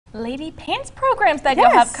lady pants programs that you'll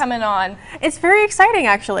have coming on. It's very exciting,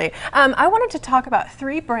 actually. I wanted to talk about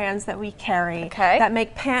 3 brands that we carry that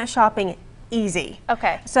make pant shopping easy.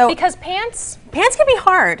 Okay. So because pants can be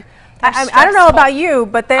hard. I don't know about you,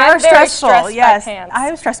 but they are stressful. Yes, I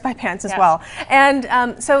am stressed by pants as well.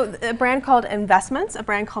 And so a brand called Investments, a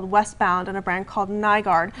brand called Westbound, and a brand called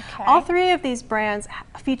Nygaard. All 3 of these brands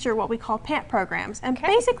feature what we call pant programs. And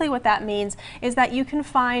basically what that means is that you can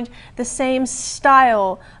find the same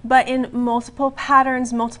style, but in multiple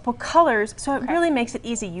patterns, multiple colors. So it really makes it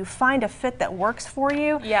easy. You find a fit that works for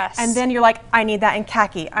you. Yes. And then you're like, I need that in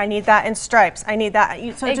khaki. I need that in stripes. I need that.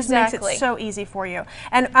 So it just makes it so easy for you.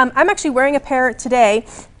 And I'm actually wearing a pair today.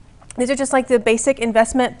 These are just like the basic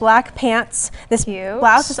investment black pants. This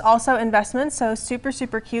blouse is also Investment, so super,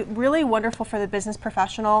 super cute. Really wonderful for the business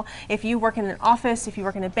professional. If you work in an office, if you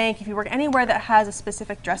work in a bank, if you work anywhere that has a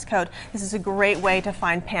specific dress code, this is a great way to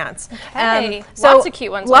find pants. So lots of cute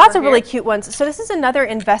ones. Lots of really cute ones. So this is another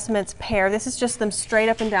Investments pair. This is just them straight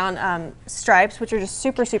up and down stripes, which are just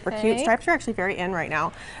super, super cute. Stripes are actually very in right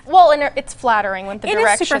now. Well, and it's flattering with the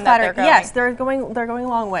direction that they're going. Yes, they're going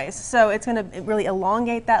long ways. So it's going to really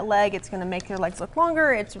elongate that leg. It's going to make your legs look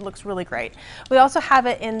longer. It looks really great. We also have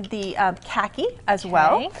it in the khaki as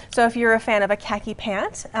well. So if you're a fan of a khaki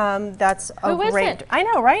pant, that's a great. I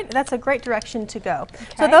know, right? That's a great direction to go.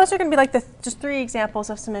 So those are going to be like just 3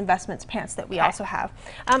 examples of some Investments pants that we also have.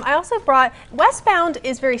 I also brought Westbound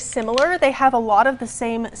is very similar. They have a lot of the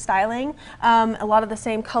same styling, a lot of the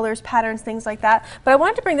same colors, patterns, things like that. But I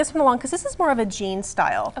wanted to bring this one along because this is more of a jean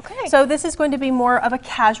style. So this is going to be more of a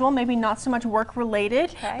casual, maybe not so much work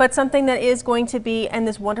related, but something that is going to be in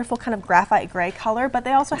this wonderful kind of graphite gray color, but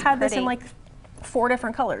they also have this in like 4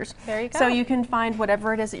 different colors. There you go. So you can find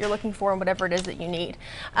whatever it is that you're looking for and whatever it is that you need.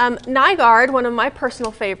 Nygaard, one of my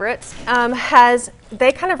personal favorites,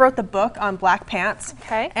 they kind of wrote the book on black pants.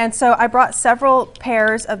 And so I brought several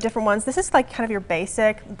pairs of different ones. This is like kind of your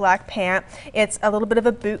basic black pant. It's a little bit of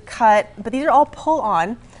a boot cut, but these are all pull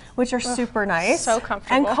on, which are super nice. So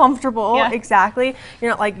comfortable. And comfortable, exactly.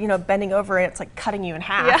 You're not like, bending over and it's like cutting you in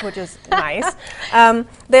half, which is nice.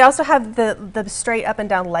 They also have the straight up and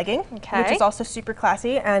down legging, which is also super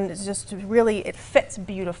classy, and it's just really, it fits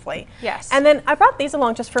beautifully. And then I brought these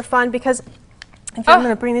along just for fun because I'm going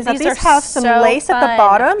to bring these up. These have some lace at the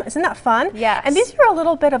bottom. Isn't that fun? And these are a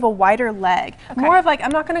little bit of a wider leg. More of like,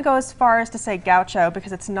 I'm not going to go as far as to say gaucho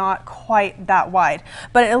because it's not quite that wide,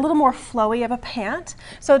 but a little more flowy of a pant.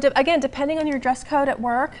 So again, depending on your dress code at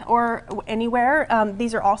work or anywhere,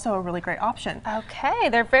 these are also a really great option.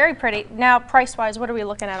 They're very pretty. Now, price-wise, what are we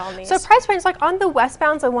looking at on these? So price-wise, like on the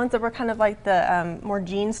Westbounds, the ones that were kind of like the more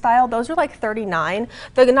jean style, those are like $39.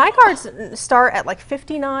 The Nygaards start at like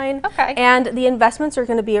 $59. And the Investments are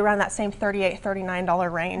going to be around that same $38,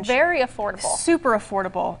 $39 range. Very affordable. Super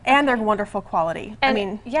affordable, and they're wonderful quality. And I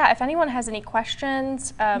mean, if anyone has any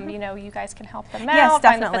questions, you guys can help them out. Yes,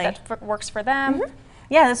 definitely. Find the fit that works for them.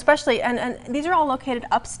 Yeah, especially, and these are all located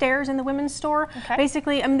upstairs in the women's store.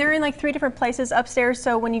 Basically, they're in like 3 different places upstairs,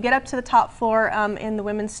 so when you get up to the top floor in the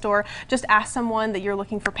women's store, just ask someone that you're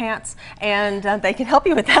looking for pants, and they can help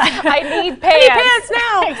you with that. I need pants. I need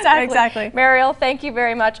pants now. Exactly. Mariel, thank you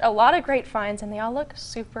very much. A lot of great finds, and they all look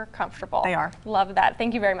super comfortable. They are. Love that.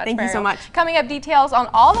 Thank you very much, Thank you so much. Coming up, details on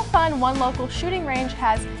all the fun One Local shooting range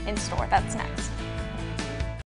has in store. That's next.